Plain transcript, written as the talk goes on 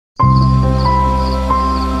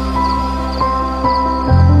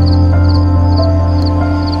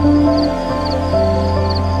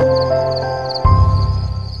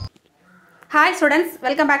students,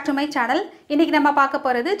 welcome back to my channel. இன்னைக்கு நம்ம பார்க்க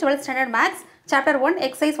போறது 12th standard maths chapter 1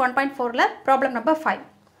 exercise 1.4 ல problem number 5.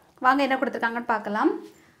 வாங்க என்ன கொடுத்திருக்காங்கன்னு பார்க்கலாம்.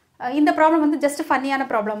 இந்த problem வந்து just funnyயான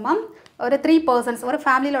problem மா. ஒரு 3 persons ஒரு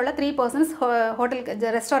ஃபேமிலில உள்ள 3 persons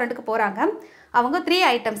ஹோட்டலுக்கு ரெஸ்டாரன்ட்க்கு போறாங்க. அவங்க 3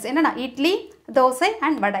 items என்னன்னா idli, dosa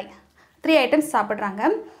and vada. 3 items சாப்பிடுறாங்க.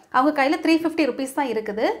 அவங்க கையில 350 rupees தான்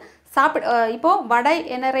இருக்குது. இப்போ வடை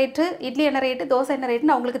என்ன ரேட், இட்லி என்ன ரேட், தோசை என்ன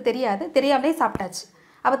ரேட்னு அவங்களுக்கு தெரியாது. தெரியாமலே சாப்பிட்டாச்சு.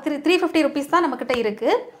 அப்ப 350 rupees தான் நம்மகிட்ட இருக்கு.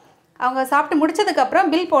 அவங்க சாப்பிட்டு முடிச்சதுக்கு அப்புறம்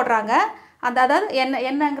பில் போடுறாங்க. அதாவது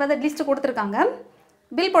என்னங்கறத லிஸ்ட் கொடுத்திருக்காங்க.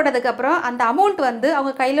 பில் போட்டதுக்கு அப்புறம் அந்த அமௌண்ட் வந்து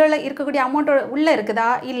அவங்க கையில இருக்கக்கூடிய அமௌண்ட் உள்ள இருக்குதா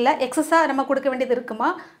இல்ல எக்ஸஸா நம்ம கொடுக்க வேண்டியது இருக்குமா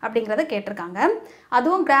அப்படிங்கறத கேட்டிருக்காங்க.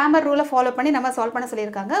 அதுவும் கிராமர் ரூலை ஃபாலோ பண்ணி நம்ம சால்வ் பண்ண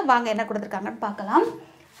சொல்லிருக்காங்க. வாங்க என்ன கொடுத்திருக்காங்கன்னு பார்க்கலாம்.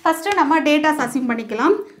 ஃபர்ஸ்ட் நம்ம டேட்டாஸ் அஸ்யூம்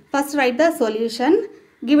பண்ணிக்கலாம். First right the solution.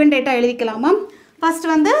 given data எழுதிக்கலாமா. First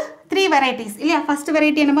வந்து 3 varieties இல்லையா. ஃபர்ஸ்ட்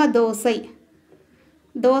வெரைட்டி என்னமா தோசை.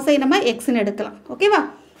 தோசை நம்ம x ன்னு எடுக்கலாம். ஓகேவா?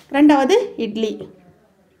 இரண்டாவது இட்லி.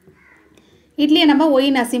 இட்லியை நம்ம y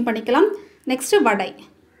ன்னு அஸ்யூம் பண்ணிக்கலாம். நெக்ஸ்ட் வடை.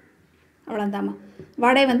 அவ்வளவுதான்மா.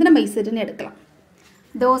 வடை வந்து நம்ம z ன்னு எடுக்கலாம்.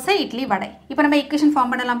 தோசை, இட்லி, வடை. இப்போ நம்ம ஈக்குவேஷன்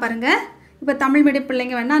ஃபார்ம் பண்ணலாம் பாருங்க. இப்போ தமிழ் மீடியம்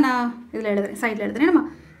பிள்ளைங்க வேணா நான் இதுல எழுதுறேன், சைடுல எழுதுறேன் நம்ம.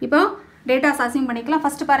 இப்போ டேட்டாஸ் அஸ்யூம் பண்ணிக்கலாம்.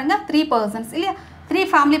 ஃபர்ஸ்ட் பாருங்க 3 persons இல்லையா. 3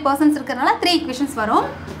 family persons இருக்கறனால 3 equations வரும்.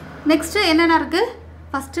 நெக்ஸ்ட் என்னென்ன இருக்கு?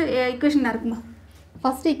 ஃபர்ஸ்ட் ஈக்குவேஷன் இருக்குமா?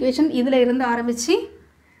 ஃபர்ஸ்ட் ஈக்குவேஷன் இதுல இருந்து ஆரம்பிச்சி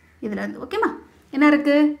இதுல இருந்து ஓகேமா. என்ன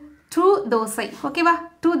இருக்கு? 2 தோசை. ஓகேவா?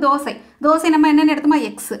 2 தோசை. தோசை நம்ம என்னன்னு எடுத்தோமா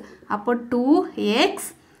x. அப்போ 2x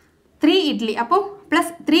 3 இட்லி. அப்போ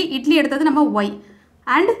ப்ளஸ் 3 இட்லி எடுத்தது நம்ம y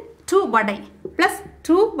and 2 வடை ப்ளஸ்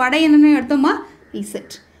 2 வடை என்னன்னு எடுத்தோமா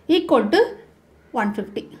z equal to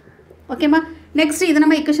 150. ஓகேமா. நெக்ஸ்ட் இது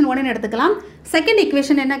நம்ம ஈக்குவேஷன் 1 ன்னு எடுத்துக்கலாம். செகண்ட்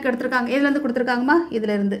ஈக்குவேஷன் என்ன எடுத்துருக்காங்க? இதுல இருந்து கொடுத்திருக்காங்கமா.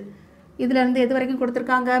 இதுல இருந்து எது வரைக்கும்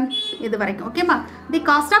கொடுத்திருக்காங்க? இது வரைக்கும். ஓகேமா. The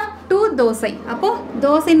cost of 2 dosa. அப்போ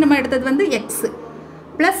தோசை நம்ம எடுத்தது வந்து x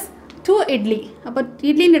ப்ளஸ் 2 இட்லி. அப்போ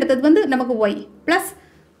இட்லின்னு எடுத்தது வந்து நமக்கு y ப்ளஸ்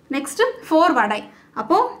நெக்ஸ்ட் 4 வடை.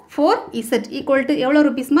 அப்போ 4z ஈக்குவல் டு எவ்வளோ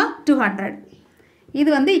ருபீஸ்மா? 200. இது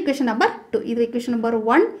வந்து ஈக்குவேஷன் நம்பர் 2. இது ஈக்குவேஷன் நம்பர்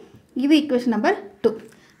 1. இது equation number 2.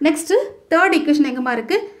 Next third equation எங்கம்மா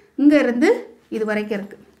இருக்கு? இங்க இருந்து இது வரைக்கும்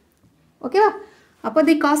இருக்கு. ஓகேவா? அப்போ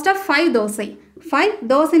தி காஸ்ட் ஆஃப் 5 தோசை. 5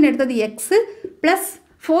 தோசைன்னு எடுத்தது x ப்ளஸ்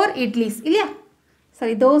 4 இட்லிஸ் இல்லையா.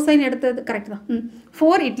 சாரி, தோசைன்னு எடுத்தது கரெக்ட் தான்.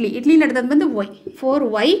 4 இட்லின்னு எடுத்தது வந்து y.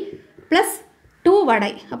 4y ப்ளஸ் 2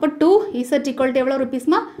 வடை. அப்போ 2z ஈக்குவல் டு எவ்வளோ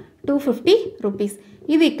ருபீஸ்மா? 250 rupees.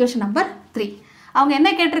 இது ஈக்குவேஷன் நம்பர் 3. அவங்க என்ன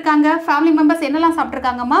கேட்டிருக்காங்க? ஃபேமிலி மெம்பர்ஸ் என்னெல்லாம்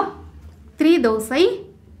சாப்பிட்ருக்காங்கம்மா? 3 தோசை.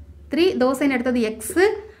 3 தோசைன்னு எடுத்தது x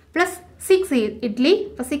ப்ளஸ் 6 இட்லி.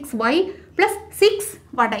 இப்போ 6y ப்ளஸ் 6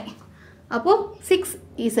 வடை. அப்போது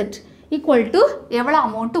 6z ஈக்குவல் டு எவ்வளோ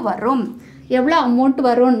அமௌண்ட்டு வரும்? எவ்வளோ அமௌண்ட்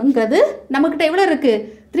வரும்ங்கிறது நம்மக்கிட்ட எவ்வளோ இருக்குது?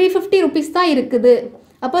 350 rupees தான் இருக்குது.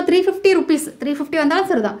 அப்போ 350 rupees 350 வந்தாலும்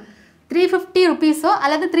சரிதான். 350 rupeesோ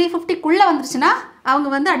அல்லது 350க்குள்ளே வந்துருச்சுன்னா அவங்க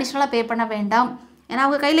வந்து அடிஷ்னலாக பே பண்ண வேண்டாம். ஏன்னா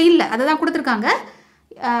அவங்க கையில் இல்லை, அதை தான் கொடுத்துருக்காங்க.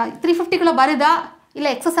 350க்குள்ளே வருதா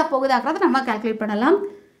இல்லை எக்ஸஸாக போகுதாங்கிறத நம்ம கால்குலேட் பண்ணலாம்.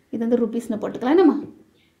 இது வந்து ருபீஸ்னு போட்டுக்கலாம் நம்ம.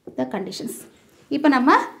 த கண்டிஷன்ஸ். இப்போ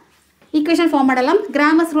நம்ம ஈக்குவேஷன் ஃபார்ம் பண்ணலாம்.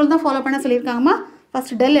 கிராமர்ஸ் ரூல் தான் ஃபாலோ பண்ண சொல்லியிருக்காங்கம்மா.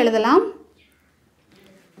 ஃபர்ஸ்ட் டெல் எழுதலாம்.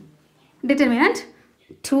 டிட்டர்மினன்ட்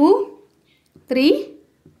 2 3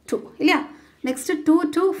 2 இல்லையா. நெக்ஸ்ட் 2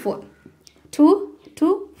 2 4 2 2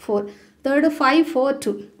 4. தேர்டு 5 4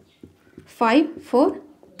 2 5 4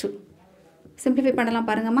 2. சிம்பிளிஃபை பண்ணலாம்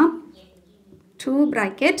பாருங்கம்மா. 2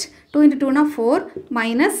 bracket 2 into 2 na 4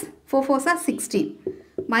 minus 4 4s are 16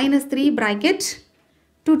 minus 3 bracket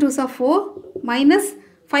 2 2s are 4 minus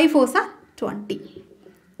 5 4s are 20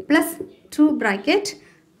 plus 2 bracket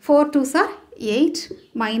 4 2s are 8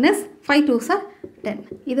 minus 5 2s are 10.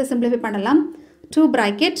 இதை simplify பண்ணலாம். 2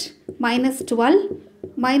 bracket minus 12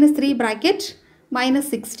 minus 3 bracket minus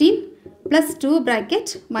 16 plus 2 bracket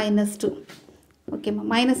minus 2. Okay,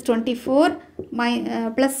 minus 24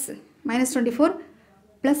 plus minus 24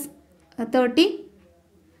 plus 30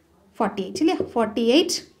 48 இல்லையா.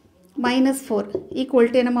 48 minus 4 equal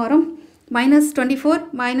to என்ன வரும்? minus 24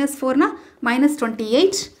 minus 4 னா minus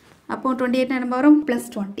 28. அப்போ 28 என்ன வரும்? plus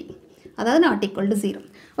 20. அதாவது not equal to 0.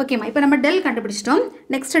 ஓகேம்மா. இப்போ நம்ம டெல் கண்டுபிடிச்சிட்டோம்.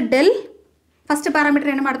 நெக்ஸ்ட் டெல் ஃபர்ஸ்ட்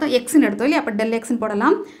பாராமீட்டர் என்ன எடுத்தோம்? எக்ஸ்ன்னு எடுத்தோம் இல்லையா. அப்போ டெல் எக்ஸ்ன்னு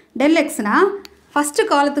போடலாம். டெல் எக்ஸ்னா ஃபர்ஸ்ட்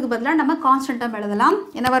காலத்துக்கு பதிலாக நம்ம கான்ஸ்டன்ட் டேர்ம் எழுதலாம்.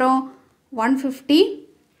 என்ன வரும்? 150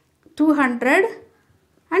 200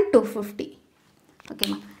 and 250.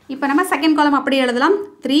 ஓகேம்மா. இப்போ நம்ம செகண்ட் காலம் அப்படியே எழுதலாம்.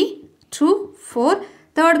 3 2 4.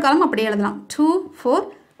 தேர்ட் காலம் அப்படியே எழுதலாம். 2 4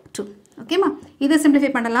 2. ஓகேம்மா. இதை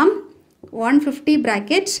சிம்பிளிஃபை பண்ணலாம். 150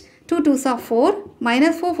 bracket 2 2s are 4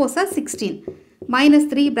 minus 4 4s are 16 minus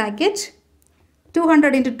 3 bracket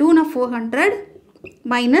 200 into 2 na 400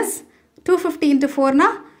 minus 250 into 4 na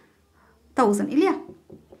 1000 இல்லையா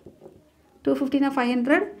 250 னா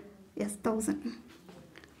 500 yes 1000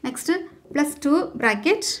 next plus 2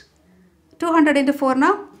 bracket 200 into 4 na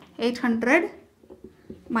 800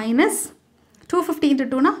 minus 250 into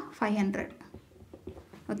 2 na 500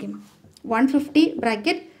 okay 150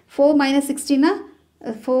 bracket 4 minus 16 na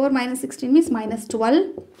 4 minus 16 means minus 12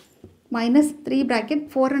 minus 3 bracket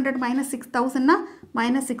 400 minus 6000 na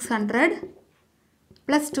minus 600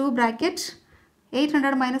 plus 2 bracket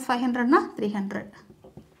 800 minus 500 na 300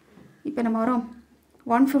 இப்போ நம்ம வரோம்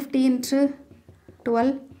 150 into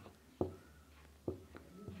 12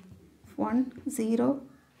 10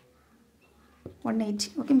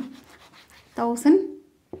 180 okay 1000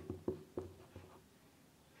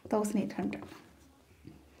 1800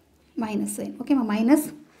 minus sign okay minus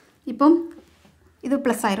இப்போ இது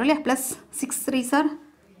plus ஆயிரும் இல்லையா plus 6 3s are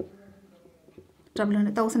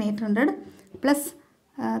 1800 plus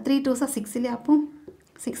 3 2s are 6 இல்லையா அப்போ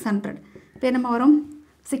 600 இப்போ நம்ம வரும்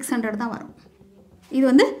 600 தான் வரும் இது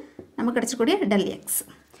வந்து நமக்கு கிடைச்சக்கூடிய del x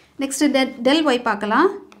next del y பார்க்கலாம்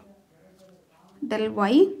del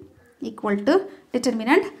y equal to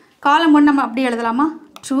determinant column 1 நம்ம அப்படியே எழுதலாமா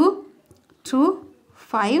 2 2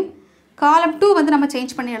 5 column 2 வந்து நம்ம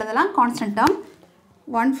சேஞ்ச் பண்ணி எழுதலாம் constant term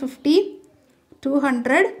 150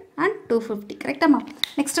 200 and 250 கரெக்டாமா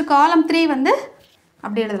next column 3 வந்து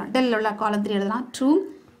அப்படியே எழுதலாம் del உள்ள column 3 எழுதலாம் 2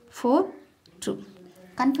 4 2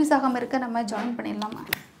 கன்ஃபியூஸ் ஆகாம இருக்க நம்ம ஜாயின் பண்ணிடலாமா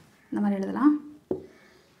இந்த மாதிரி எழுதலாம்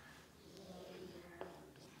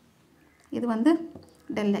இது வந்து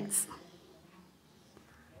del x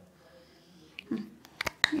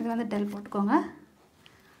இது வந்து del போட்டுக்கோங்க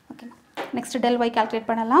okay next del y calculate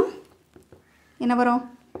பண்ணலாம் என்ன வரும்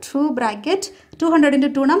 2 bracket 200 into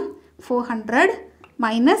 2 நம் 400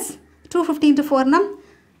 minus 250 into 4 நம்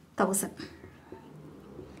 1000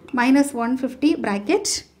 minus 150 bracket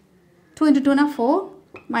 2 into 2 na 4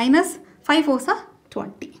 minus 5 4s are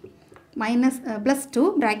 20 minus plus 2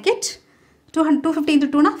 bracket 250 into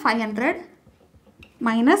 2 na 500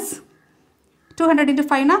 minus 200 into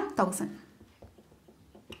 5 na 1000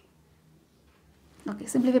 okay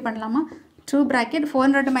simplify பண்ணலாமா 2 bracket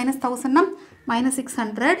 400 minus 1000 na minus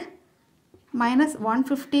 600 minus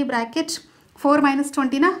 150 bracket 4 minus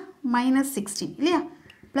 20 na minus 16 இல்லையா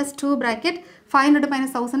plus 2 bracket 500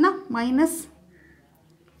 minus 1000 na minus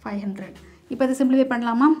 500 இப்போ இது simplify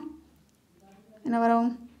பண்ணலாமா என்ன வரும்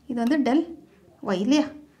இது வந்து del y இல்லையா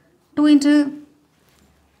 2 into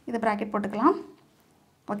இதை bracket போட்டுக்கலாம்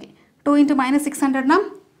ஓகே 2 into minus 600 நா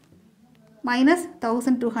minus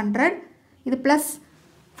 1200 இது plus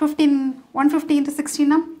 15 150 into 16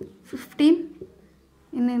 நா 15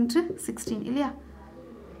 into 16 இல்லையா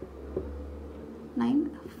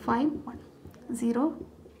 951 0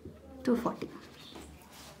 240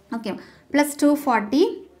 okay plus 240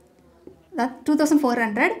 that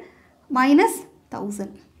 2400 minus 1000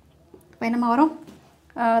 இப்போ என்ன வரும்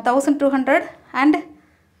 1200 and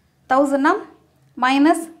 1000 நா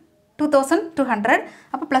minus 2200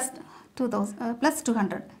 அப்போ plus 2000 plus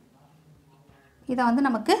 200 இதை வந்து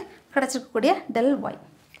நமக்கு கிடைச்சிருக்கக்கூடிய del y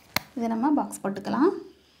இதை நம்ம பாக்ஸ் போட்டுக்கலாம்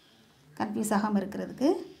கன்ஃபியூஸ் ஆகாமல் இருக்கிறதுக்கு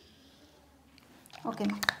ஓகே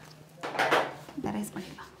இதை ரைஸ்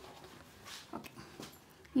பண்ணிடலாம் ஓகே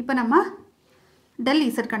இப்போ நம்ம del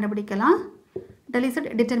z கண்டுபிடிக்கலாம் del z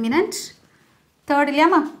determinant third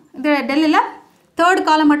இல்லையாமா இது del இல்லை third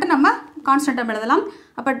column மட்டும் நம்ம constant term எழுதலாம்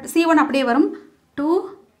அப்போ c1 அப்படியே வரும் 2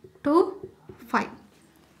 2 5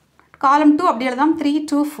 column 2 அப்படியே எழுதலாம் 3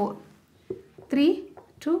 2 4 3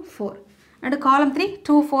 2 4 and column 3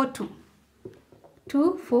 2 4 2 2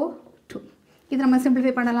 4 2 இது நம்ம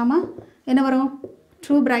simplify பண்ணலாமா என்ன வரும்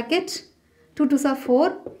 2 bracket 2 2s are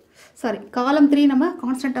 4 sorry column 3 நம்ம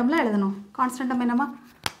constant termல எழுதணும் constant term என்னமா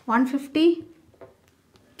 150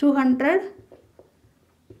 200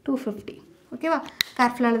 250 ஓகேவா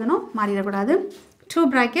கேர்ஃபுல்லா எழுதணும் மாறிட கூடாது 2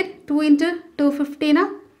 bracket 2 into 250 na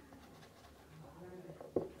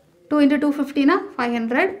 2 into 250 na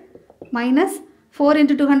 500 minus 4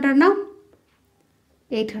 into 200 na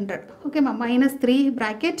 800 okay ma minus 3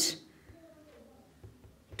 bracket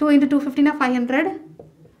 2 into 250 na 500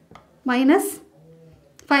 minus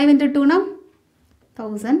 5 into 2 na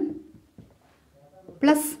 1000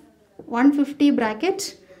 plus 150 bracket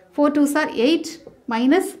 4 2s are 8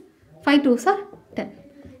 minus 5 2s are 10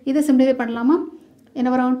 இதை simplify பண்ணலாமா என்ன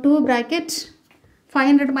வரும் 2 bracket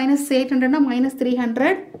 500 minus 800 na minus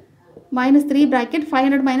 300 minus 3 bracket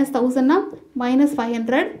 500 minus 1000 na minus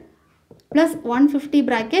 500 plus 150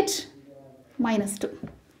 bracket minus 2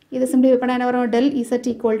 இதை simplify பண்ணா என்ன வரும் del z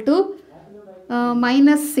equal to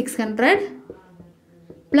minus 600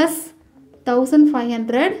 plus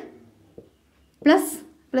 1500 plus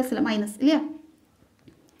இல்லை minus இல்லையா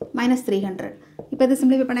minus 300. இப்போ இது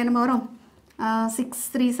simplify பண்ண என்ன வரும் 6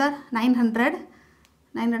 3s are 900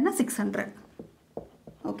 900 600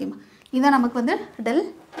 ஓகேமா இதான் நமக்கு வந்து del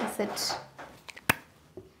z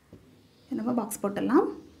நம்ம பாக்ஸ் போட்டுடலாம்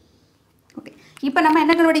ஓகே இப்போ நம்ம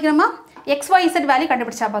என்ன கண்டுபிடிக்கிறோமா xyz வேல்யூ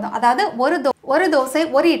கண்டுபிடிச்சா போதும் அதாவது ஒரு தோசை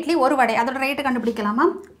ஒரு இட்லி ஒரு வடை அதோட ரேட் கண்டுபிடிக்கலாமா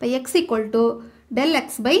இப்போ x = del x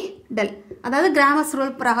by del அதாவது கிராமர்ஸ்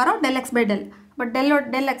ரூல் பிரகாரம் del x by del but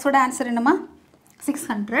del x ஓட ஆன்சர் என்னமா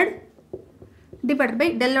 600 divided by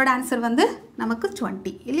del ஓட ஆன்சர் வந்து நமக்கு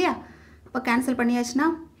 20 இல்லையா அப்போ cancel பண்ணியாச்சுனா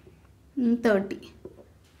 30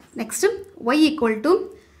 next y =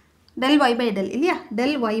 del y by del இல்லையா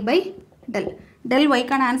del y by del y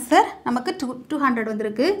கான ஆன்சர் நமக்கு 200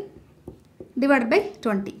 வந்திருக்கு divided by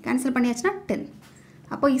 20 கேன்சல் பண்ணியாச்சுனா 10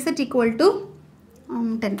 அப்போ z =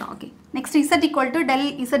 10 okay next z = del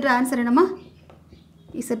z answer என்னமா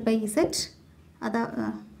z by z அதா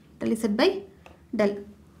del z by del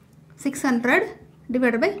 600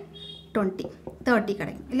 divided by 20 30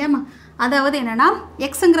 கிடைக்கும் இல்லையாம்மா அதாவது என்னன்னா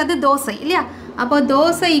xங்கிறது தோசை இல்லையா அப்போ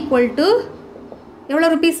தோசை = எவ்வளோ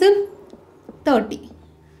ருபீஸு 30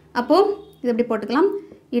 அப்போது இது எப்படி போட்டுக்கலாம்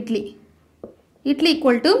இட்லி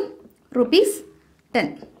 = rupees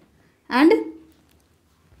 10 and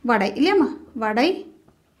வடை இல்லையாம்மா வடை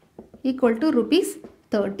 = rupees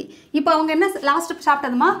 30 இப்போ அவங்க என்ன லாஸ்ட்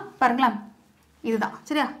சாப்பிட்டதுமா பாருங்களேன் இதுதான்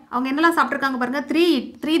சரியா அவங்க என்னெல்லாம் சாப்பிட்ருக்காங்க பாருங்கள்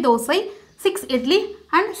 3 தோசை 6 இட்லி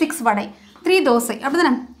அண்ட் 6 வடை 3 தோசை அப்படி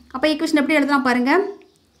தானே அப்போ ஈக்குவேஷன் எப்படி எழுதலாம் பாருங்கள்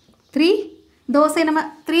 3 தோசை நம்ம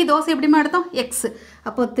 3 தோசை எப்படிமா எடுத்தோம் எக்ஸ்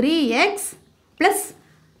அப்போ 3x +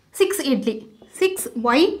 6 இட்லி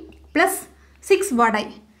 6y + 6 வடை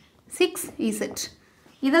 6z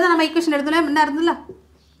இதை தான் நம்ம ஈக்குவேஷன் எழுதலாம் என்ன இருந்ததில்ல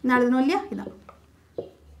என்ன எழுதணும் இல்லையா இதான்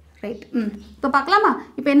ரைட் இப்போ பார்க்கலாமா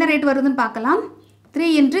இப்போ என்ன ரேட் வருதுன்னு பார்க்கலாம் 3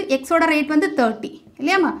 × எக்ஸோட ரேட் வந்து 30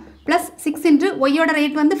 இல்லையாம்மா ப்ளஸ் 6 × ஒய்யோட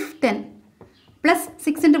ரேட் வந்து 10 ப்ளஸ்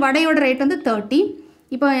 6 × வடையோட ரேட் வந்து 30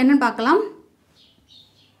 இப்போ என்னென்னு பார்க்கலாம்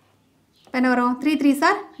இப்போ என்ன வரும் 3 3s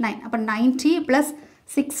are 9 அப்போ 90 +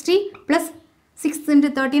 60 + 6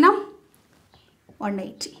 × 30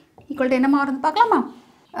 180 ஈக்குவல் டு என்னமா வருது பார்க்கலாமா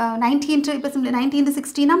 90 × இப்போ 90 ×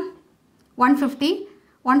 60 150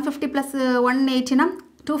 150 + 180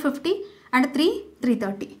 250 and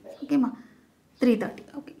 330 ஓகேம்மா 330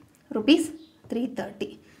 ஓகே rupees 330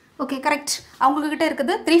 ஓகே கரெக்ட் அவங்கக்கிட்ட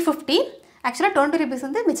இருக்குது 350 ஆக்சுவலாக 20 rupees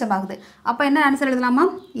வந்து மிச்சமாகுது அப்போ என்ன ஆன்சர் எழுதலாமா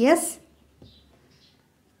S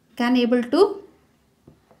can able to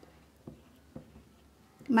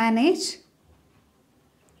manage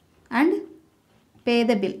and pay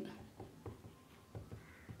the bill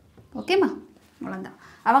ஓகேம்மா அவ்வளோதான்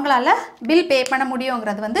அவங்களால பில் பே பண்ண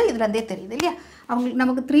முடியுங்கிறது வந்து இதுலேருந்தே தெரியுது இல்லையா அவங்களுக்கு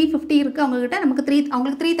நமக்கு 350 இருக்குது அவங்கக்கிட்ட நமக்கு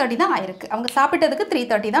அவங்களுக்கு 330 தான் ஆயிருக்கு அவங்க சாப்பிட்டதுக்கு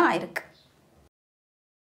 330 தான் ஆயிருக்கு